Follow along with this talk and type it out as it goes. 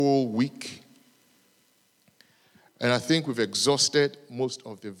whole week. And I think we've exhausted most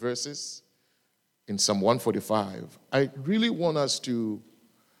of the verses in Psalm 145. I really want us to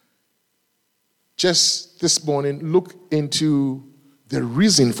just this morning look into the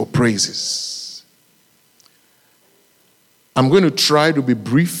reason for praises. I'm going to try to be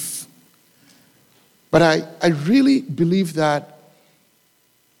brief, but I really believe that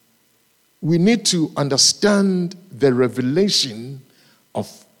we need to understand the revelation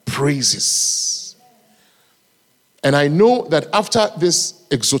of praises. And I know that after this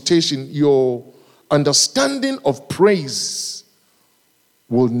exhortation, your understanding of praise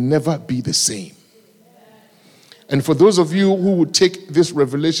will never be the same. And for those of you who would take this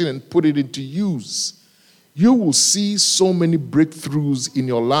revelation and put it into use, you will see so many breakthroughs in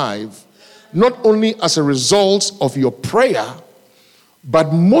your life, not only as a result of your prayer,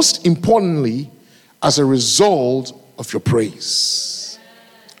 but most importantly, as a result of your praise.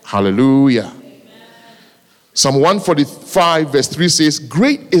 Hallelujah. Amen. Psalm 145 verse 3 says,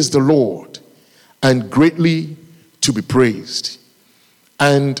 "Great is the Lord, and greatly to be praised,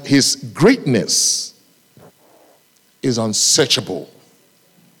 and his greatness is unsearchable."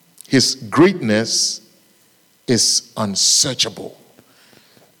 His greatness is unsearchable.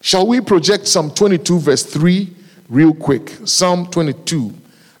 Shall we project Psalm 22 verse 3 real quick? Psalm 22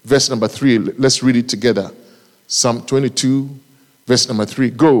 verse number 3. Let's read it together. Psalm 22 verse number 3.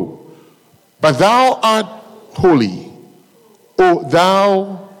 Go. "But thou art holy, O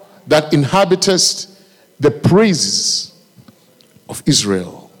thou that inhabitest the praises of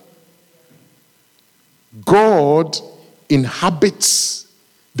Israel." God inhabits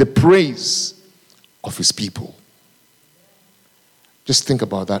the praise of his people. Just think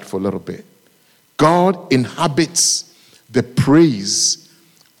about that for a little bit. God inhabits the praise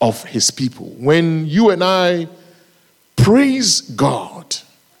of his people. When you and I praise God,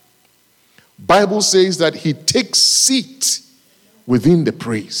 Bible says that he takes seat within the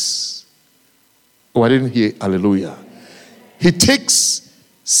praise. Oh, I didn't hear hallelujah. He takes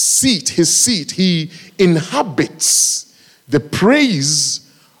seat, his seat. He inhabits the praise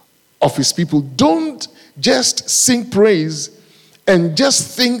of his people. Don't just sing praise and just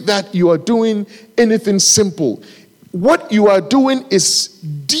think that you are doing anything simple. What you are doing is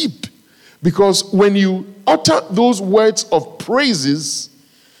deep, because when you utter those words of praises,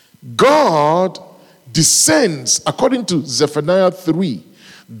 God descends, according to Zephaniah 3,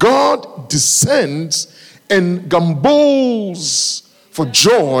 God descends and gambols for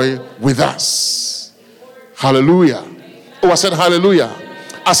joy with us. Hallelujah. Oh, I said hallelujah.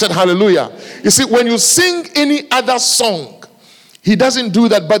 I said hallelujah. You see, when you sing any other song, he doesn't do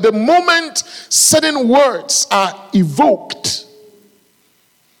that. But the moment certain words are evoked,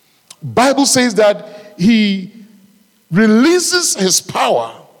 Bible says that he releases his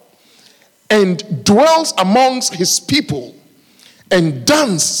power and dwells amongst his people and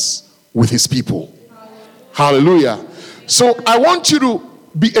dances with his people. Hallelujah. So I want you to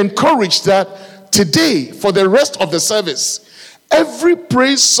be encouraged that today, for the rest of the service, every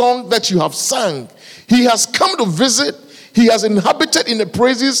praise song that you have sung, he has come to visit. He has inhabited in the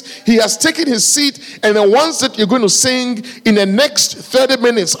praises. He has taken his seat. And the ones that you're going to sing in the next 30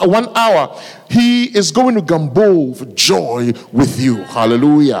 minutes or 1 hour, he is going to gambol for joy with you.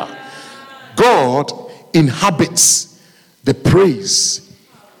 Hallelujah. God inhabits the praise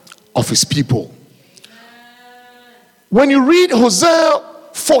of his people. When you read Hosea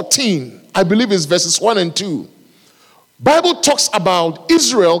 14, I believe it's verses 1 and 2, Bible talks about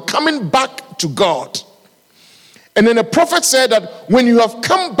Israel coming back to God. And then the prophet said that when you have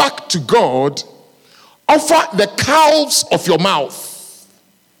come back to God, offer the calves of your mouth.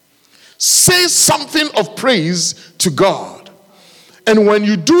 Say something of praise to God. And when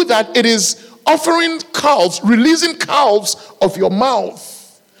you do that, it is offering calves, releasing calves of your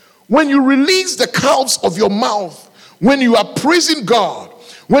mouth. When you release the calves of your mouth, when you are praising God,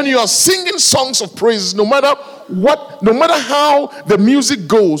 when you are singing songs of praise, no matter what, no matter how the music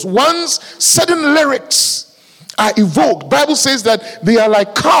goes, once certain lyrics are evoked, Bible says that they are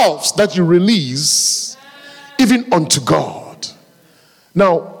like calves that you release even unto God.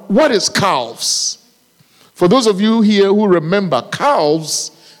 Now, what is calves? For those of you here who remember, calves,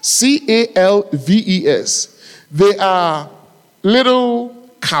 calves, they are little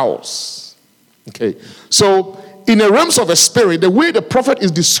cows. Okay, so in the realms of the spirit, the way the prophet is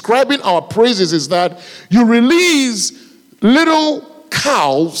describing our praises is that you release little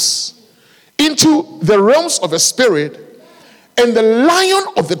calves into the realms of the spirit, and the Lion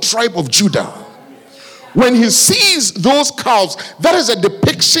of the tribe of Judah When he sees those calves, that is a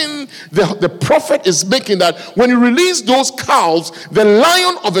depiction the prophet is making, that when you release those calves, the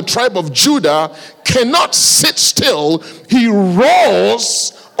Lion of the tribe of Judah cannot sit still. He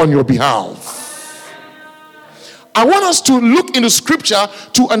roars on your behalf. I want us to look into scripture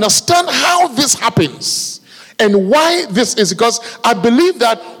to understand how this happens and why this is, because I believe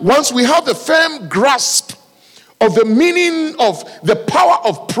that once we have the firm grasp of the meaning of the power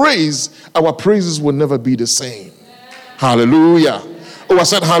of praise, our praises will never be the same. Hallelujah. Oh, I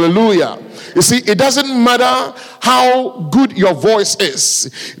said hallelujah. You see, it doesn't matter how good your voice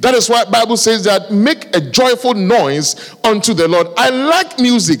is. That is why the Bible says that make a joyful noise unto the Lord. I like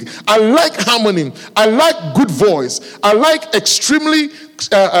music. I like harmony. I like good voice. I like extremely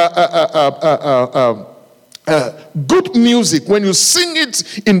good music when you sing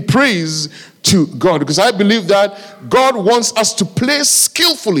it in praise to God, because I believe that God wants us to play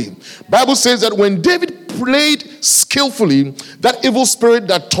skillfully. Bible says that when David played skillfully, that evil spirit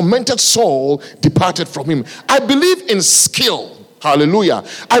that tormented Saul departed from him. I believe in skill. Hallelujah.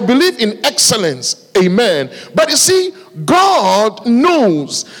 I believe in excellence. Amen. But you see, God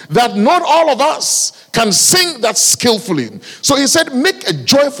knows that not all of us can sing that skillfully. So he said, make a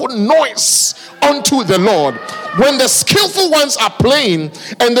joyful noise unto the Lord. When the skillful ones are playing,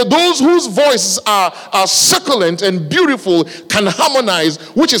 and those whose voices are succulent and beautiful can harmonize,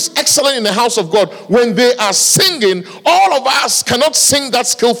 which is excellent in the house of God, when they are singing, all of us cannot sing that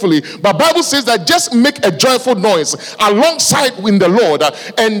skillfully. But Bible says that just make a joyful noise alongside in the Lord,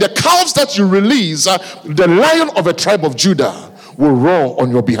 and the calves that you release, the Lion of a tribe of Judah will roar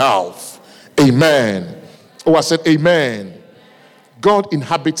on your behalf. Amen. Oh, I said amen. God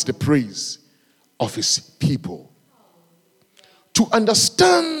inhabits the praise of his people. To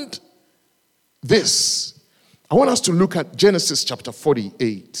understand this, I want us to look at Genesis chapter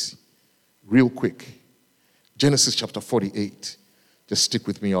 48 real quick. Genesis chapter 48. Just stick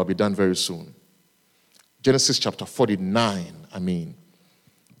with me, I'll be done very soon. Genesis chapter 49, and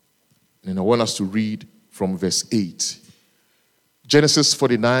I want us to read from verse 8. Genesis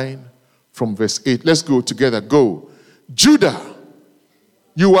 49 from verse 8. Let's go together. Go. Judah,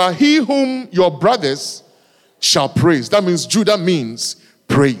 you are he whom your brothers shall praise. That means Judah means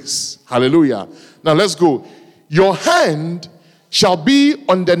praise. Hallelujah. Now let's go. Your hand shall be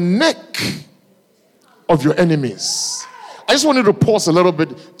on the neck of your enemies. I just wanted to pause a little bit.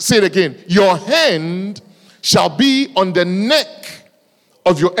 Say it again. Your hand shall be on the neck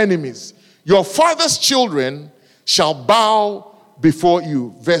of your enemies. Your father's children shall bow before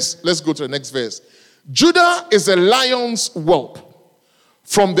you. Let's go to the next verse. Judah is a lion's whelp.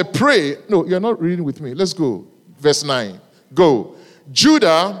 From the prey, no, you're not reading with me. Let's go. Verse 9. Go.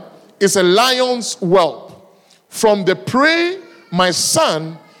 Judah is a lion's whelp. From the prey, my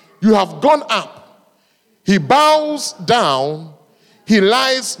son, you have gone up. He bows down. He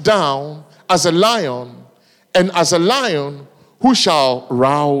lies down as a lion, and as a lion, who shall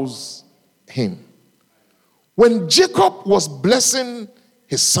rouse him? When Jacob was blessing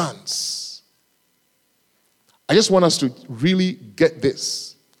his sons, I just want us to really get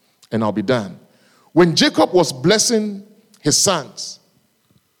this, and I'll be done. When Jacob was blessing his sons,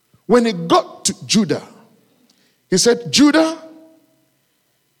 when he got to Judah, he said, Judah,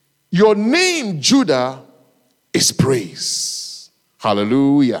 your name, Judah, is praise.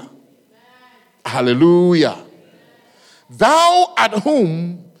 Hallelujah. Amen. Hallelujah. Amen. Thou at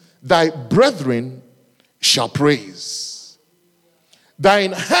whom thy brethren shall praise.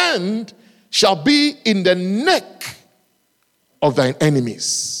 Thine hand shall be in the neck of thine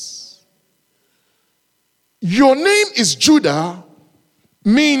enemies. Your name is Judah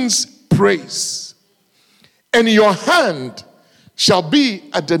means praise. And your hand shall be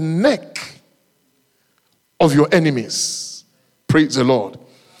at the neck of your enemies. Praise the Lord.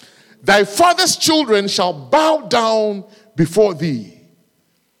 Thy father's children shall bow down before thee.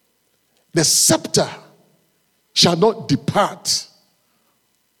 The scepter shall not depart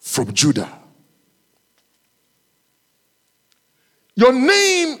from Judah. Your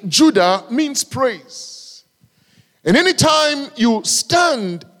name, Judah, means praise. And anytime you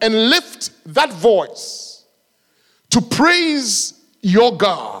stand and lift that voice to praise your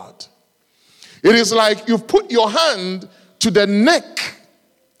God, it is like you've put your hand to the neck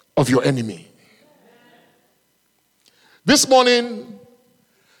of your enemy. This morning,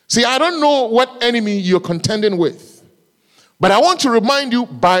 see, I don't know what enemy you're contending with, but I want to remind you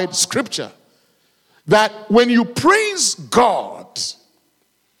by scripture that when you praise God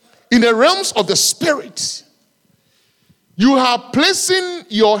in the realms of the spirit, you are placing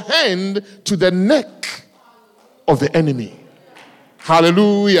your hand to the neck of the enemy.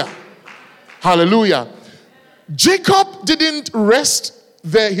 Hallelujah. Hallelujah. Jacob didn't rest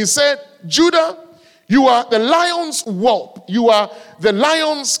there. He said, Judah, you are the lion's whelp. You are the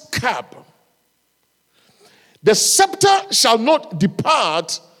lion's cub. The scepter shall not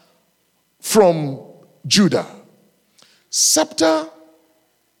depart from Judah. Scepter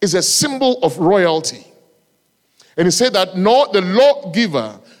is a symbol of royalty. And he said that nor the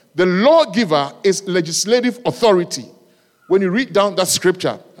lawgiver is legislative authority. When you read down that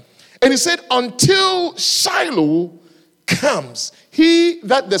scripture. And he said, until Shiloh comes, he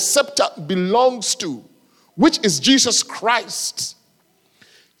that the scepter belongs to, which is Jesus Christ.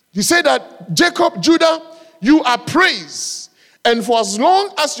 He said that Jacob, Judah, you are praised. And for as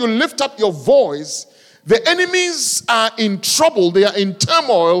long as you lift up your voice, the enemies are in trouble, they are in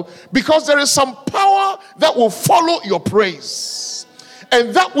turmoil, because there is some power that will follow your praise.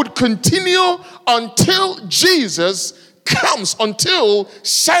 And that would continue until Jesus comes, until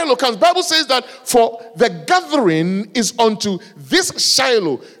Shiloh comes. The Bible says that for the gathering is unto this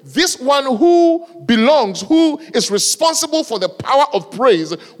Shiloh, this one who belongs, who is responsible for the power of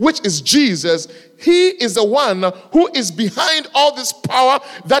praise, which is Jesus. He is the one who is behind all this power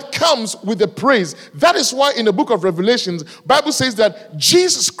that comes with the praise. That is why in the book of Revelations, Bible says that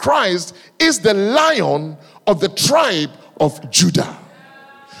Jesus Christ is the Lion of the tribe of Judah.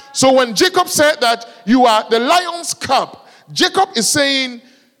 So when Jacob said that you are the lion's cub, Jacob is saying,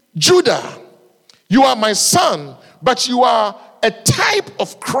 Judah, you are my son, but you are a type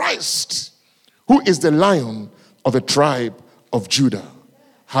of Christ, who is the Lion of the tribe of Judah.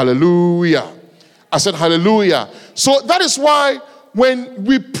 Hallelujah. I said hallelujah. So that is why when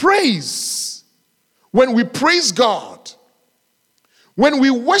we praise God, when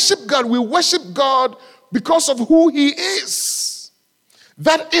we worship God because of who he is.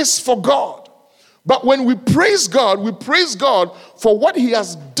 That is for God. But when we praise God for what he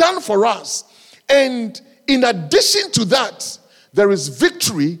has done for us. And in addition to that, there is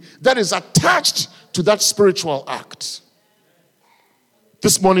victory that is attached to that spiritual act.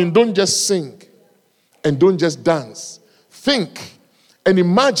 This morning, don't just sing and don't just dance. Think and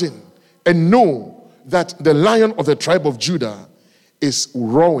imagine and know that the Lion of the tribe of Judah is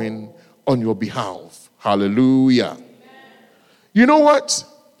roaring on your behalf. Hallelujah. You know what?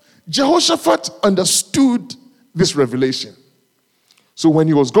 Jehoshaphat understood this revelation. So when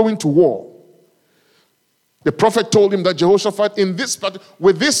he was going to war, the prophet told him that Jehoshaphat,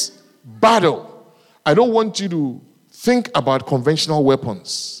 with this battle, I don't want you to think about conventional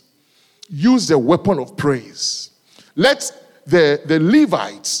weapons. Use the weapon of praise. Let the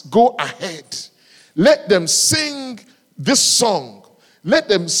Levites go ahead. Let them sing this song. Let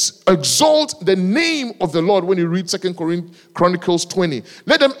them exalt the name of the Lord when you read 2 Chronicles 20.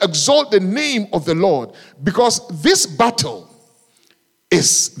 Let them exalt the name of the Lord, because this battle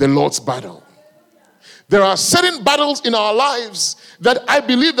is the Lord's battle. There are certain battles in our lives that I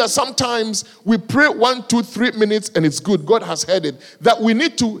believe that sometimes we pray 1, 2, 3 minutes and it's good. God has heard it. That we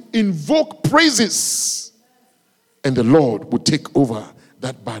need to invoke praises and the Lord will take over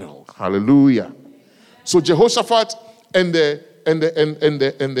that battle. Hallelujah. So Jehoshaphat and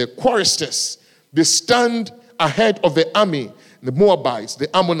the choristers, they stand ahead of the army, the Moabites,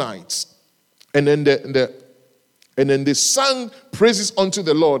 the Ammonites, and then they sang praises unto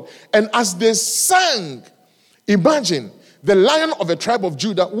the Lord. And as they sang, imagine the Lion of the tribe of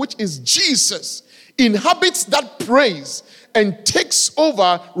Judah, which is Jesus, inhabits that praise and takes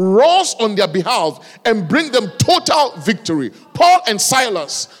over, roars on their behalf, and bring them total victory. Paul and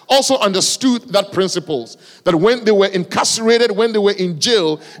Silas also understood that principles, that when they were incarcerated, when they were in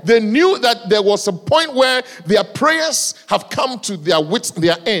jail, they knew that there was a point where their prayers have come to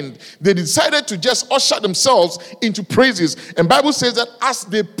their end. They decided to just usher themselves into praises. And Bible says that as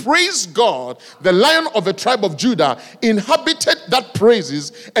they praised God, the Lion of the tribe of Judah inhabited that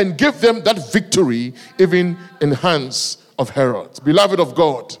praises and gave them that victory, even in the hands of Herod. Beloved of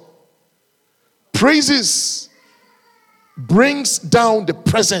God, praises brings down the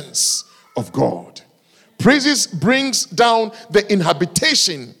presence of God. Praises brings down the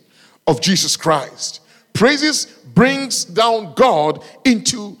inhabitation of Jesus Christ. Praises brings down God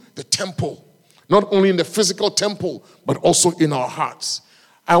into the temple, not only in the physical temple, but also in our hearts.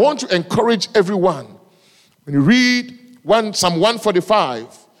 I want to encourage everyone, when you read Psalm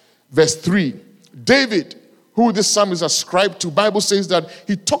 145, verse 3, David, who this psalm is ascribed to, Bible says that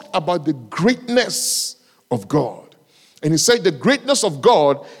he talked about the greatness of God. And he said the greatness of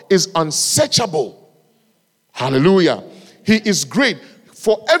God is unsearchable. Hallelujah. He is great.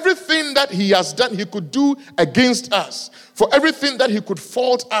 For everything that he has done, he could do against us. For everything that he could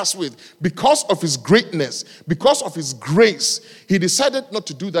fault us with. Because of his greatness, because of his grace, he decided not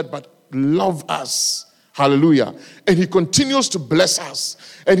to do that, but love us Hallelujah. And he continues to bless us.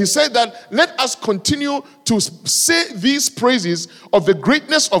 And he said that let us continue to say these praises of the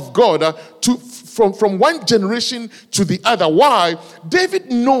greatness of God from one generation to the other. Why?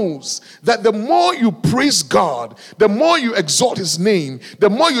 David knows that the more you praise God, the more you exalt his name, the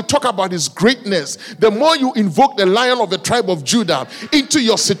more you talk about his greatness, the more you invoke the Lion of the tribe of Judah into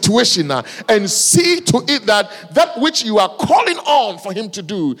your situation and see to it that which you are calling on for him to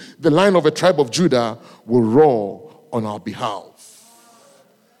do, the Lion of the tribe of Judah will roar on our behalf.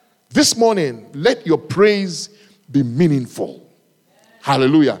 This morning, let your praise be meaningful.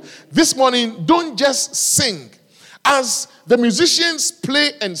 Hallelujah. This morning, don't just sing. As the musicians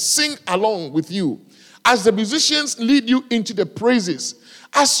play and sing along with you, as the musicians lead you into the praises,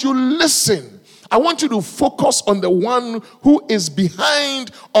 as you listen, I want you to focus on the one who is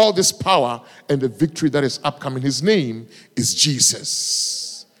behind all this power and the victory that is upcoming. His name is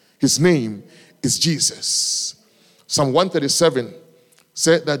Jesus. His name is Jesus. Psalm 137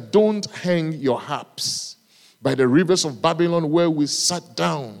 said that don't hang your harps by the rivers of Babylon where we sat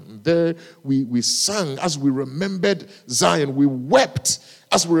down. There we sang as we remembered Zion. We wept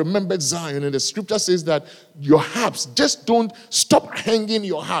as we remembered Zion. And the scripture says that your harps, just don't stop hanging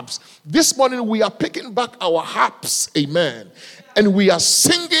your harps. This morning we are picking back our harps. Amen. And we are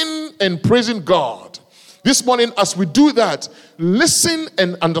singing and praising God. This morning as we do that, listen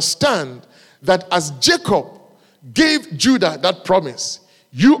and understand that as Jacob gave Judah that promise,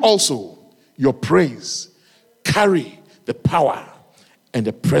 you also, your praise, carry the power and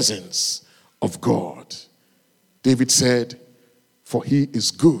the presence of God. David said, for he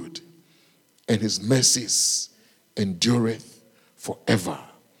is good and his mercies endureth forever.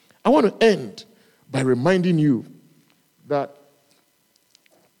 I want to end by reminding you that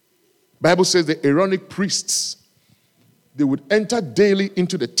Bible says the Aaronic priests, they would enter daily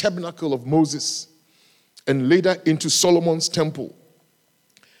into the tabernacle of Moses and later into Solomon's temple.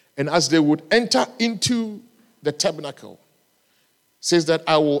 And as they would enter into the tabernacle, says that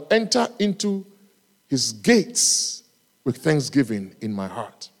I will enter into his gates with thanksgiving in my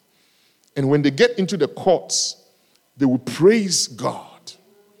heart. And when they get into the courts, they will praise God.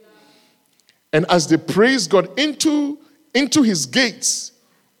 And as they praise God into his gates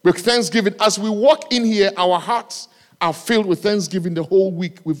with thanksgiving, as we walk in here, our hearts are filled with thanksgiving the whole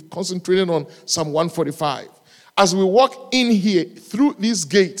week. We've concentrated on Psalm 145. As we walk in here through these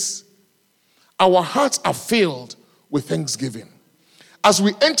gates, our hearts are filled with thanksgiving. As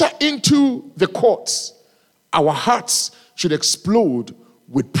we enter into the courts, our hearts should explode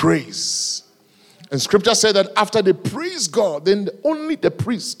with praise. And scripture said that after they praise God, then only the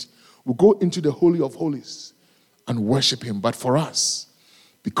priest will go into the Holy of Holies and worship him. But for us,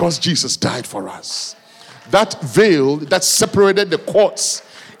 because Jesus died for us, that veil that separated the courts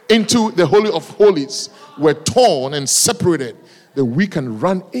into the Holy of Holies were torn and separated, that we can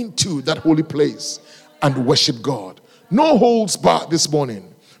run into that holy place and worship God. No holds barred this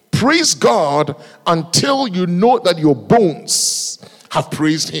morning. Praise God until you know that your bones have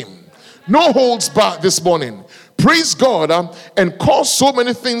praised him. No holds barred this morning. Praise God and cause so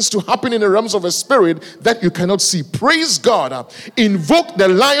many things to happen in the realms of the spirit that you cannot see. Praise God. Invoke the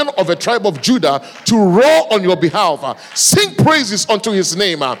Lion of the tribe of Judah to roar on your behalf. Sing praises unto his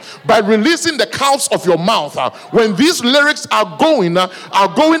name by releasing the calves of your mouth. When these lyrics are going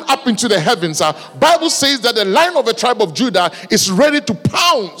up into the heavens, Bible says that the Lion of the tribe of Judah is ready to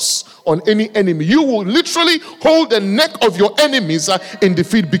pounce on any enemy. You will literally hold the neck of your enemies in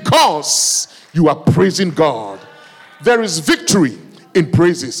defeat because you are praising God. There is victory in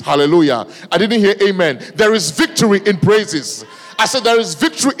praises. Hallelujah. I didn't hear amen. There is victory in praises. I said there is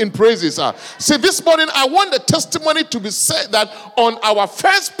victory in praises. See, this morning I want the testimony to be said that on our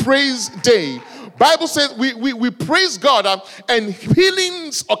first praise day, Bible says we praise God and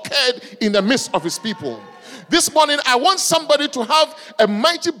healings occurred in the midst of his people. This morning, I want somebody to have a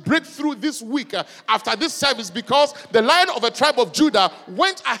mighty breakthrough this week after this service, because the Lion of the tribe of Judah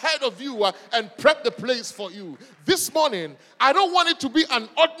went ahead of you and prepped the place for you. This morning, I don't want it to be an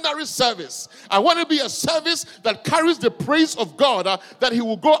ordinary service. I want it to be a service that carries the praise of God, that he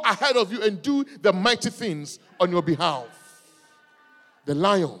will go ahead of you and do the mighty things on your behalf. The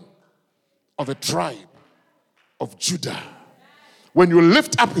Lion of the tribe of Judah. When you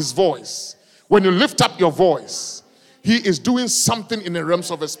lift up his voice, when you lift up your voice, he is doing something in the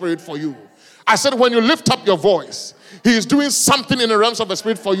realms of the spirit for you. I said, when you lift up your voice, he is doing something in the realms of the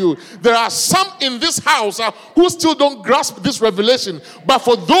spirit for you. There are some in this house who still don't grasp this revelation. But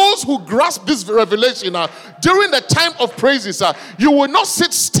for those who grasp this revelation, during the time of praises, you will not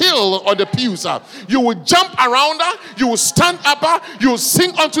sit still on the pews. You will jump around, you will stand up, you will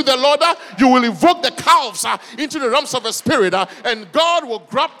sing unto the Lord, you will evoke the calves into the realms of the spirit, and God will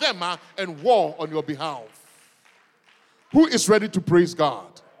grab them and war on your behalf. Who is ready to praise God?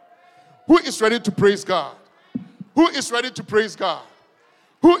 Who is ready to praise God? Who is ready to praise God?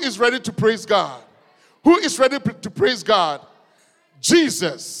 Who is ready to praise God? Who is ready to praise God?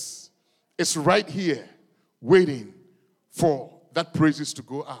 Jesus is right here waiting for that praises to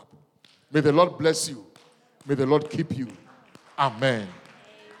go up. May the Lord bless you. May the Lord keep you. Amen.